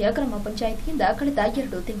ಸ್ಥಳೀಯ ಗ್ರಾಮ ಪಂಚಾಯಿತಿಯಿಂದ ಕಳೆದ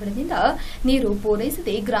 2 ತಿಂಗಳಿನಿಂದ ನೀರು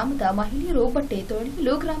ಪೂರೈಸದೆ ಗ್ರಾಮದ ಮಹಿಳೆಯರು ಬಟ್ಟೆ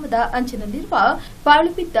ತೊಳೆಯಲು ಗ್ರಾಮದ ಅಂಚಿನಲ್ಲಿರುವ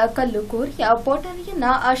ಪಾಳು ಬಿದ್ದ ಕಲ್ಲು ಕೋರಿಯ ಪೋಟಾರಿಯನ್ನ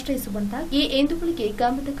ಆಶ್ರಯಿಸುವಂತಾಗಿ ಇಂದು ಬೆಳಗ್ಗೆ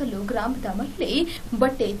ಕಾಮದಕಲ್ಲು ಗ್ರಾಮದ ಮಹಿಳೆ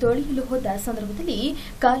ಬಟ್ಟೆ ತೊಳೆಯಲು ಹೋದ ಸಂದರ್ಭದಲ್ಲಿ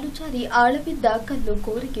ಕಾಲು ಜಾರಿ ಆಳವಿದ್ದ ಕಲ್ಲು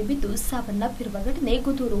ಕೋರಿಗೆ ಬಿದ್ದು ಸಾವನ್ನಪ್ಪಿರುವ ಘಟನೆ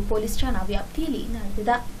ಕೋದೂರು ಪೊಲೀಸ್ ಠಾಣಾ ವ್ಯಾಪ್ತಿಯಲ್ಲಿ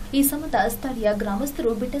ನಡೆದಿದೆ. ಈ ಸಂಬಂಧ ಸ್ಥಳೀಯ ಗ್ರಾಮಸ್ಥರು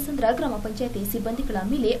ಬೆಟ್ಟಸಂದ್ರ ಗ್ರಾಮ ಪಂಚಾಯಿತಿ ಸಿಬ್ಬಂದಿಗಳ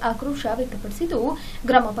ಮೇಲೆ ಆಕ್ರೋಶ ವ್ಯಕ್ತಪಡಿಸಿದ್ದು,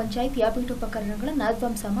 ಗ್ರಾಮ ಪಂಚಾಯಿತಿಯ ಪೀಠೋಪಕರಣಗಳನ್ನು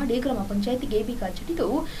ಧ್ವಂಸ ಮಾಡಿ ಗ್ರಾಮ ಪಂಚಾಯಿತಿಗೆ ಬೀಗ ಜಡಿದು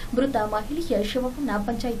ಮೃತ ಮಹಿಳೆಯ ಶವವನ್ನು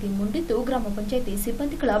ಪಂಚಾಯಿತಿ ಮುಂದಿಟ್ಟು ಗ್ರಾಮ ಪಂಚಾಯಿತಿ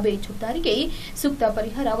ಸಿಬ್ಬಂದಿಗಳ ಬೇಜವಾಬ್ದಾರಿಗೆ ಸೂಕ್ತ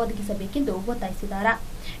ಪರಿಹಾರ ಒದಗಿಸಬೇಕೆಂದು ಒತ್ತಾಯಿಸಿದ್ದಾರೆ.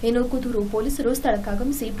 ಇನ್ನು ಕೋದೂರು ಪೊಲೀಸರು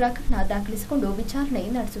ಸ್ಥಳಕ್ಕಾಗಮಿಸಿ ಪ್ರಕರಣ ದಾಖಲಿಸಿಕೊಂಡು ವಿಚಾರಣೆ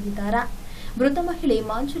ನಡೆಸುತ್ತಿದ್ದಾರೆ. ಮೃತ ಮಹಿಳೆ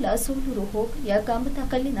ಮಾಂಜುಳ ಸೋಲೂರು ಹೋಬಳಿಯ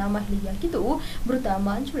ಕಾಮದಕಲ್ಲಿನ ಮಹಿಳೆಯಾಗಿದ್ದು, ಮೃತ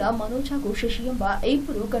ಮಾಂಜುಳ ಮನೋಜ್ ಹಾಗೂ ಶಶಿ ಎಂಬ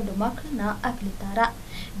 2 ಗಂಡು ಮಕ್ಕಳನ್ನ ಅಗಲಿದ್ದಾರೆ.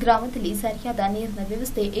 ಗ್ರಾಮದಲ್ಲಿ ಸರಿಯಾದ ನೀರಿನ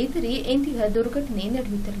ವ್ಯವಸ್ಥೆ ಇದ್ದರೆ ಇಂತಹ ದುರ್ಘಟನೆ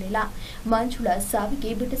ನಡೆಯುತ್ತಿರಲಿಲ್ಲ. ಮಾಂಜುಳ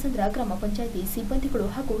ಸಾವಿಗೆ ಬೆಟ್ಟಸಂದ್ರ ಗ್ರಾಮ ಪಂಚಾಯಿತಿ ಸಿಬ್ಬಂದಿಗಳು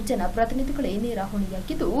ಹಾಗೂ ಜನಪ್ರತಿನಿಧಿಗಳೇ ನೇರ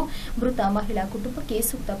ಹೊಣೆಯಾಗಿದ್ದು, ಮೃತ ಮಹಿಳಾ ಕುಟುಂಬಕ್ಕೆ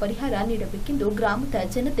ಸೂಕ್ತ ಪರಿಹಾರ ನೀಡಬೇಕೆಂದು ಗ್ರಾಮದ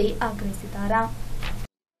ಜನತೆ ಆಗ್ರಹಿಸಿದ್ದಾರೆ.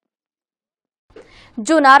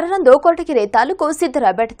 ಜೂನ್ 6ರಂದು ಕೊರಟಗೆರೆ ತಾಲೂಕು ಸಿದ್ದರ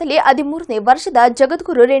ಬೆಟ್ಟದಲ್ಲಿ 13ನೇ ವರ್ಷದ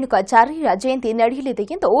ಜಗದ್ಗುರು ರೇಣುಕಾಚಾರ್ಯರ ಜಯಂತಿ ನಡೆಯಲಿದೆ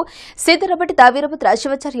ಎಂದು ಸಿದ್ದರ ಬೆಟ್ಟದ ವೀರಭದ್ರ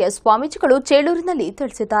ಶಿವಾಚಾರ್ಯ ಸ್ವಾಮೀಜಿಗಳು ಚೇಳೂರಿನಲ್ಲಿ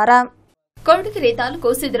ತಿಳಿಸಿದ್ದಾರೆ. ಕೊರಟಗೆರೆ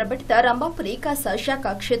ತಾಲೂಕು ಸಿದ್ದರ ಬೆಟ್ಟದ ರಂಭಾಪುರಿ ಕಾಸ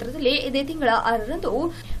ಶಾಖಾ ಕ್ಷೇತ್ರದಲ್ಲಿ ಇದೇ ತಿಂಗಳ 6ರಂದು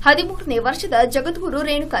 13ನೇ ವರ್ಷದ ಜಗದ್ಗುರು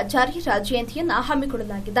ರೇಣುಕಾಚಾರ್ಯರ ಜಯಂತಿಯನ್ನು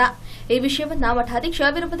ಹಮ್ಮಿಕೊಳ್ಳಲಾಗಿದೆ. ಈ ವಿಷಯವನ್ನು ಮಠಾಧ್ಯಕ್ಷ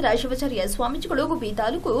ವೀರಭದ್ರ ಶಿವಾಚಾರ್ಯ ಸ್ವಾಮೀಜಿಗಳು ಗುಬ್ಬಿ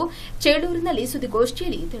ತಾಲೂಕು ಚೇಳೂರಿನಲ್ಲಿ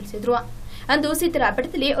ಸುದ್ದಿಗೋಷ್ಠಿಯಲ್ಲಿ ತಿಳಿಸಿದರು. ಅಂದು ಸಿದ್ದರ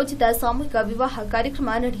ಬೆಟ್ಟದಲ್ಲಿ ಉಚಿತ ಸಾಮೂಹಿಕ ವಿವಾಹ ಕಾರ್ಯಕ್ರಮ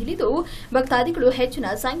ನಡೆಯಲಿದ್ದು, ಭಕ್ತಾದಿಗಳು ಹೆಚ್ಚಿನ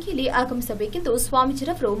ಸಂಖ್ಯೆಯಲ್ಲಿ ಆಗಮಿಸಬೇಕೆಂದು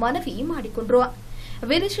ಸ್ವಾಮೀಜಿರವರು ಮನವಿ ಮಾಡಿಕೊಂಡರು.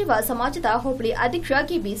 ವೀರಶೈವ ಸಮಾಜದ ಹೋಬಳಿ ಅಧ್ಯಕ್ಷ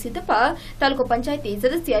ಕೆಬಿ ಸಿದ್ದಪ್ಪ, ತಾಲೂಕು ಪಂಚಾಯಿತಿ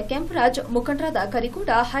ಸದಸ್ಯ ಕೆಂಪರಾಜ್, ಮುಖಂಡರಾದ ಕರಿಗೂಡ,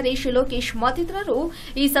 ಹರೀಶ್, ಲೋಕೇಶ್ ಮತ್ತಿತರರು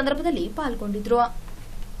ಈ ಸಂದರ್ಭದಲ್ಲಿ ಪಾಲ್ಗೊಂಡಿದ್ದರು.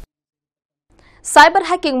 ಸೈಬರ್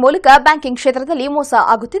ಹ್ಯಾಕಿಂಗ್ ಮೂಲಕ ಬ್ಯಾಂಕಿಂಗ್ ಕ್ಷೇತ್ರದಲ್ಲಿ ಮೋಸ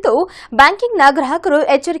ಆಗುತ್ತಿದ್ದು, ಬ್ಯಾಂಕಿಂಗ್ನ ಗ್ರಾಹಕರು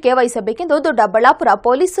ಎಚ್ಚರಿಕೆ ವಹಿಸಬೇಕೆಂದು ದೊಡ್ಡಬಳ್ಳಾಪುರ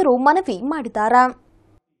ಪೊಲೀಸರು ಮನವಿ ಮಾಡಿದ್ದಾರೆ.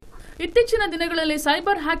 ಇತ್ತೀಚಿನ ದಿನಗಳಲ್ಲಿ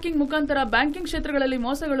ಸೈಬರ್ ಹ್ಯಾಕಿಂಗ್ ಮುಖಾಂತರ ಬ್ಯಾಂಕಿಂಗ್ ಕ್ಷೇತ್ರಗಳಲ್ಲಿ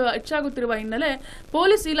ಮೋಸಗಳು ಹೆಚ್ಚಾಗುತ್ತಿರುವ ಹಿನ್ನೆಲೆ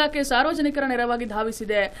ಪೊಲೀಸ್ ಇಲಾಖೆ ಸಾರ್ವಜನಿಕರ ನೆರವಾಗಿ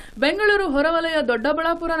ಧಾವಿಸಿದೆ. ಬೆಂಗಳೂರು ಹೊರವಲಯ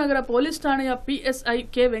ದೊಡ್ಡಬಳ್ಳಾಪುರ ನಗರ ಪೊಲೀಸ್ ಠಾಣೆಯ ಪಿಎಸ್ಐ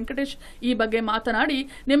ಕೆ ವೆಂಕಟೇಶ್ ಈ ಬಗ್ಗೆ ಮಾತನಾಡಿ,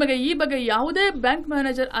 ನಿಮಗೆ ಈ ಬಗ್ಗೆ ಯಾವುದೇ ಬ್ಯಾಂಕ್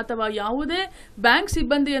ಮ್ಯಾನೇಜರ್ ಅಥವಾ ಯಾವುದೇ ಬ್ಯಾಂಕ್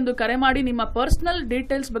ಸಿಬ್ಬಂದಿ ಎಂದು ಕರೆ ಮಾಡಿ ನಿಮ್ಮ ಪರ್ಸನಲ್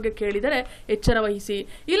ಡೀಟೇಲ್ಸ್ ಬಗ್ಗೆ ಕೇಳಿದರೆ ಎಚ್ಚರ ವಹಿಸಿ.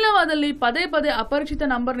 ಇಲ್ಲವಾದಲ್ಲಿ ಪದೇ ಪದೇ ಅಪರಿಚಿತ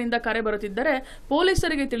ನಂಬರ್ನಿಂದ ಕರೆ ಬರುತ್ತಿದ್ದರೆ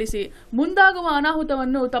ಪೊಲೀಸರಿಗೆ ತಿಳಿಸಿ. ಮುಂದಾಗುವ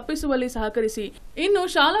ಅನಾಹುತವನ್ನು ತಪ್ಪಿಸುವಲ್ಲಿ ಸಹಕರಿಸಿ. ಇನ್ನು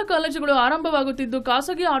ಶಾಲಾ ಕಾಲೇಜುಗಳು ಆರಂಭವಾಗುತ್ತಿದ್ದು,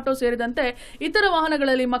 ಖಾಸಗಿ ಆಟೋ ಸೇರಿದಂತೆ ಇತರ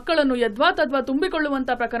ವಾಹನಗಳಲ್ಲಿ ಮಕ್ಕಳನ್ನು ಯದ್ವಾತದ್ವಾ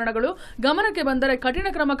ತುಂಬಿಕೊಳ್ಳುವಂತಹ ಪ್ರಕರಣಗಳು ಗಮನಕ್ಕೆ ಬಂದರೆ ಕಠಿಣ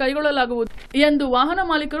ಕ್ರಮ ಕೈಗೊಳ್ಳಲಾಗುವುದು ಎಂದು ವಾಹನ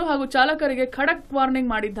ಮಾಲೀಕರು ಹಾಗೂ ಚಾಲಕರಿಗೆ ಖಡಕ್ ವಾರ್ನಿಂಗ್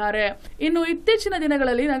ಮಾಡಿದ್ದಾರೆ. ಇನ್ನು ಇತ್ತೀಚಿನ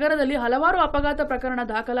ದಿನಗಳಲ್ಲಿ ನಗರದಲ್ಲಿ ಹಲವಾರು ಅಪಘಾತ ಪ್ರಕರಣ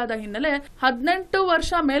ದಾಖಲಾದ ಹಿನ್ನೆಲೆ 18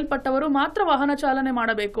 ವರ್ಷ ಮೇಲ್ಪಟ್ಟವರು ಮಾತ್ರ ವಾಹನ ಚಾಲನೆ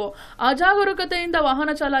ಮಾಡಬೇಕು. ಅಜಾಗರೂಕತೆಯಿಂದ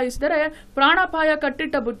ವಾಹನ ಚಲಾಯಿಸಿದರೆ ಪ್ರಾಣಾಪಾಯ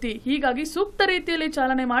ಕಟ್ಟಿಟ್ಟ ಬುತ್ತಿ. ಹೀಗಾಗಿ ಸೂಕ್ತ ರೀತಿಯಲ್ಲಿ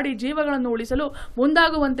ಚಾಲನೆ ಮಾಡಿ ಜೀವಗಳನ್ನು ಉಳಿಸಲು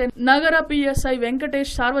ಮುಂದಾಗುವಂತೆ ನಗರ ಪಿಎಸ್ಐ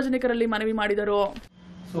ವೆಂಕಟೇಶ್ ಸಾರ್ವಜನಿಕರಲ್ಲಿ ಮನವಿ ಮಾಡಿದರು.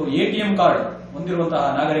 ಎಟಿಎಂ ಕಾರ್ಡ್ ಹೊಂದಿರುವಂತಹ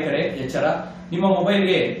ನಾಗರಿಕರೇ ಎಚ್ಚರ. ನಿಮ್ಮ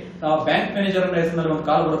ಮೊಬೈಲ್ಗೆ ಬ್ಯಾಂಕ್ ಮ್ಯಾನೇಜರ್ ಅನ್ನೋ ಹೆಸರಿನಲ್ಲಿ ಒಂದು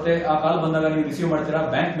ಕಾಲ್ ಬರುತ್ತೆ. ಆ ಕಾಲ್ ಬಂದಾಗ ನೀವು ರಿಸೀವ್ ಮಾಡ್ತೀರಾ,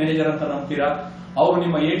 ಬ್ಯಾಂಕ್ ಮ್ಯಾನೇಜರ್ ಅಂತ ನಂಬ್ತೀರಾ. ಅವರು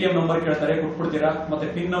ನಿಮ್ಮ ಎಟಿಎಂ ನಂಬರ್ ಕೇಳ್ತಾರೆ, ಕೊಟ್ಬಿಡ್ತೀರಾ. ಮತ್ತೆ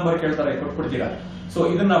ಪಿನ್ ನಂಬರ್ ಕೇಳ್ತಾರೆ, ಕೊಟ್ಬಿಡ್ತೀರಾ. ಸೊ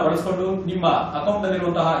ಇದನ್ನ ಬಳಸ್ಕೊಂಡು ನಿಮ್ಮ ಅಕೌಂಟ್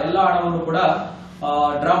ನಲ್ಲಿರುವಂತಹ ಎಲ್ಲಾ ಹಣವನ್ನು ಕೂಡ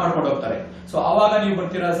ಡ್ರಾ ಮಾಡ್ಕೊಂಡು ಹೋಗ್ತಾರೆ. ಸೊ ಅವಾಗ ನೀವು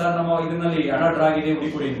ಬರ್ತೀರಾ, ಸರ್ ನಮ್ಮ ಇದರಲ್ಲಿ ಹಣ ಡ್ರಾ ಆಗಿದೆ,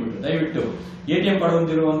 ಹುಡುಕೊಡಿ ಅಂದ್ಬಿಟ್ಟು. ದಯವಿಟ್ಟು ಎಟಿಎಂ ಕಾರ್ಡ್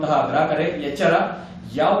ಹೊಂದಿರುವಂತಹ ಗ್ರಾಹಕರೇ ಎಚ್ಚರ.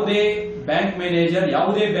 ಯಾವುದೇ ಬ್ಯಾಂಕ್ ಮ್ಯಾನೇಜರ್,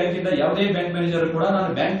 ಯಾವುದೇ ಬ್ಯಾಂಕ್ ಇಂದ ಯಾವುದೇ ಬ್ಯಾಂಕ್ ಮ್ಯಾನೇಜರ್ ಕೂಡ ನಾನು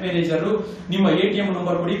ಬ್ಯಾಂಕ್ ಮ್ಯಾನೇಜರ್ ನಿಮ್ಮ ಎಟಿಎಂ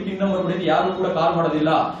ನಂಬರ್ ಕೊಡಿ, ಪಿನ್ ನಂಬರ್ ಕೊಡಿ, ಯಾರು ಕೂಡ ಕಾಲ್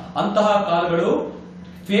ಮಾಡೋದಿಲ್ಲ. ಅಂತಹ ಕಾಲ್ಗಳು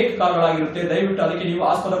ಫೇಕ್ ಕಾಲ್ಗಳಾಗಿರುತ್ತೆ. ದಯವಿಟ್ಟು ಅದಕ್ಕೆ ನೀವು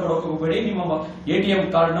ಆಸ್ಪದ ಕೊಡೋಕೆ ಹೋಗಬೇಡಿ. ನಿಮ್ಮ ಎಟಿಎಂ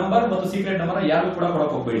ಕಾರ್ಡ್ ನಂಬರ್ ಮತ್ತು ಸೀಕ್ರೆಟ್ ನಂಬರ್ ಯಾರು ಕೂಡ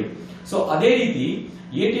ಕೊಡೋಕೆ ಹೋಗಬೇಡಿ. ಸೊ ಅದೇ ರೀತಿ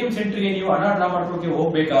ಎಟಿಎಂ ಸೆಂಟರ್ಗೆ ನೀವು ಹಣ ಡ್ರಾ ಮಾಡ್ಕೊಳ್ಳೋಕೆ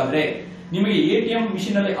ಹೋಗಬೇಕಾದ್ರೆ ನಿಮಗೆ ಎಟಿಎಂ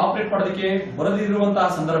ಮಿಷಿನ್ ಅಲ್ಲಿ ಆಪರೇಟ್ ಮಾಡೋದಕ್ಕೆ ಬರದಿರುವಂತಹ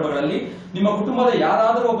ಸಂದರ್ಭಗಳಲ್ಲಿ ನಿಮ್ಮ ಕುಟುಂಬದ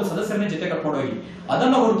ಯಾರಾದರೂ ಒಬ್ಬ ಸದಸ್ಯರನ್ನೇ ಜೊತೆ ಕರ್ಕೊಂಡು ಹೋಗಿ.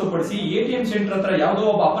 ಅದನ್ನು ಹೊರತುಪಡಿಸಿ ಎಟಿಎಂ ಸೆಂಟರ್ ಹತ್ರ ಯಾವುದೋ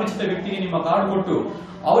ಒಬ್ಬ ಅಪರಿಚಿತ ವ್ಯಕ್ತಿಗೆ ನಿಮ್ಮ ಕಾರ್ಡ್ ಕೊಟ್ಟು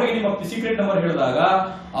ಅವರಿಗೆ ನಿಮ್ಮ ಸೀಕ್ರೆಟ್ ನಂಬರ್ ಹೇಳಿದಾಗ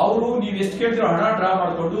ಅವರು ನೀವು ಎಷ್ಟು ಕೇಳ್ತಿರೋ ಹಣ ಡ್ರಾ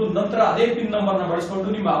ಮಾಡಿಕೊಂಡು ನಂತರ ಅದೇ ಪಿನ್ ನಂಬರ್ ನ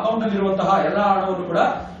ಬಳಸಿಕೊಂಡು ನಿಮ್ಮ ಅಕೌಂಟ್ ನಲ್ಲಿರುವಂತಹ ಎಲ್ಲಾ ಹಣವನ್ನು ಕೂಡ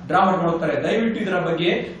ಡ್ರಾ ಮಾಡ್ಕೊಂಡು ಹೋಗ್ತಾರೆ. ದಯವಿಟ್ಟು ಇದರ ಬಗ್ಗೆ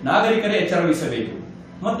ನಾಗರಿಕರೇ ಎಚ್ಚರ ವಹಿಸಬೇಕು.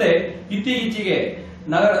 ಮತ್ತೆ ಇತ್ತೀಚೆಗೆ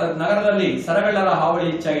ನಗರದಲ್ಲಿ ಸರಗಳ್ಳರ ಹಾವಳಿ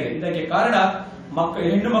ಹೆಚ್ಚಾಗಿದೆ. ಇದಕ್ಕೆ ಕಾರಣ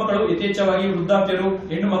ಹೆಣ್ಣು ಮಕ್ಕಳು, ಯಥೇಚ್ಛವಾಗಿ ವೃದ್ಧಾಪ್ಯರು,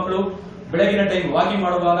 ಹೆಣ್ಣು ಮಕ್ಕಳು ಬೆಳಗಿನ ಟೈಮ್ ವಾಕಿಂಗ್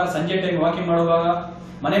ಮಾಡುವಾಗ, ಸಂಜೆ ಟೈಮ್ ವಾಕಿಂಗ್ ಮಾಡುವಾಗ,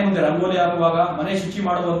 ಮನೆ ಮುಂದೆ ರಂಗೋಲಿ ಹಾಕುವಾಗ, ಮನೆ ಶುಚಿ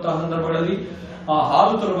ಮಾಡುವಂತಹ ಸಂದರ್ಭಗಳಲ್ಲಿ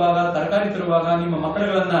ಹಾಲು ತರುವಾಗ, ತರಕಾರಿ ತರುವಾಗ, ನಿಮ್ಮ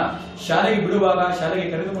ಮಕ್ಕಳುಗಳನ್ನ ಶಾಲೆಗೆ ಬಿಡುವಾಗ, ಶಾಲೆಗೆ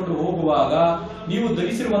ಕರೆದುಕೊಂಡು ಹೋಗುವಾಗ ನೀವು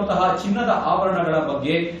ಧರಿಸಿರುವಂತಹ ಚಿನ್ನದ ಆಭರಣಗಳ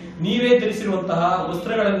ಬಗ್ಗೆ, ನೀವೇ ಧರಿಸಿರುವಂತಹ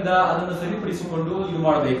ವಸ್ತ್ರಗಳಿಂದ ಅದನ್ನು ಸರಿಪಡಿಸಿಕೊಂಡು ಇದು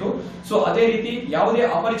ಮಾಡಬೇಕು. ಸೊ ಅದೇ ರೀತಿ ಯಾವುದೇ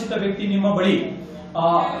ಅಪರಿಚಿತ ವ್ಯಕ್ತಿ ನಿಮ್ಮ ಬಳಿ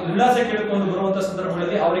ವಿಳಾಸ ಕೇಳಿಕೊಂಡು ಬರುವಂತಹ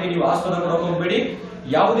ಸಂದರ್ಭಗಳಲ್ಲಿ ಅವರಿಗೆ ನೀವು ಆಸ್ಪದ ಕೊಡೋಕೆ ಹೋಗಬೇಡಿ.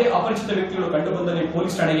 ಯಾವುದೇ ಅಪರಿಚಿತ ವ್ಯಕ್ತಿಗಳು ಕಂಡು ಬಂದಲ್ಲಿ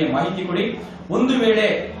ಪೊಲೀಸ್ ಠಾಣೆಗೆ ಮಾಹಿತಿ ಕೊಡಿ. ಒಂದು ವೇಳೆ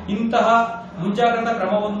ಇಂತಹ ಮುಂಜಾಗ್ರತಾ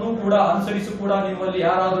ಕ್ರಮವನ್ನು ಕೂಡ ಅನುಸರಿಸಿ ಕೂಡ ನಿಮ್ಮಲ್ಲಿ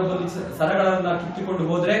ಯಾರಾದರೂ ಬಂದು ಸರಗಳನ್ನ ಕಿತ್ತುಕೊಂಡು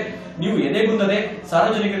ಹೋದ್ರೆ ನೀವು ಎದೆಗುಂದದೆ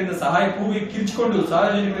ಸಾರ್ವಜನಿಕರಿಂದ ಸಹಾಯ ಕೂಗಿ ಕಿರ್ಚಿಕೊಂಡು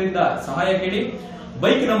ಸಾರ್ವಜನಿಕರಿಂದ ಸಹಾಯ ಕೇಳಿ.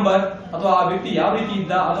 ಬೈಕ್ ನಂಬರ್ ಅಥವಾ ಆ ವ್ಯಕ್ತಿ ಯಾವ ರೀತಿ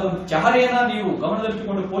ಇದ್ದ ಅಥವಾ ಚಹರೆಯನ್ನ ನೀವು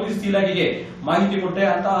ಗಮನದಲ್ಲಿಟ್ಟುಕೊಂಡು ಪೊಲೀಸ್ ಇಲಾಖೆಗೆ ಮಾಹಿತಿ ಕೊಟ್ಟರೆ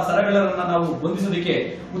ಅಂತಹ ಸರಗಳನ್ನ ನಾವು ಬಂಧಿಸೋದಕ್ಕೆ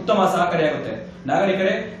ಉತ್ತಮ ಸಹಕಾರಿಯಾಗುತ್ತೆ.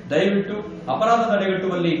 ನಾಗರಿಕರೇ, ದಯವಿಟ್ಟು ಅಪರಾಧ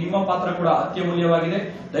ತಡೆಗಟ್ಟುವಲ್ಲಿ ನಿಮ್ಮ ಪಾತ್ರ ಕೂಡ ಅತ್ಯಮೂಲ್ಯವಾಗಿದೆ.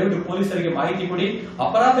 ದಯವಿಟ್ಟು ಪೊಲೀಸರಿಗೆ ಮಾಹಿತಿ ಕೊಡಿ.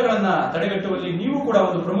 ಅಪರಾಧಗಳನ್ನ ತಡೆಗಟ್ಟುವಲ್ಲಿ ನೀವು ಕೂಡ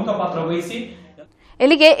ಒಂದು ಪ್ರಮುಖ ಪಾತ್ರ ವಹಿಸಿ.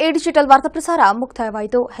 ಇಲ್ಲಿಗೆ ಎ ಡಿಜಿಟಲ್ ವಾರ್ತಾ ಪ್ರಸಾರ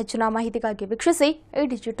ಮುಕ್ತಾಯವಾಯಿತು. ಹೆಚ್ಚಿನ ಮಾಹಿತಿಗಾಗಿ ವೀಕ್ಷಿಸಿ ಎ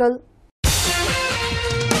ಡಿಜಿಟಲ್.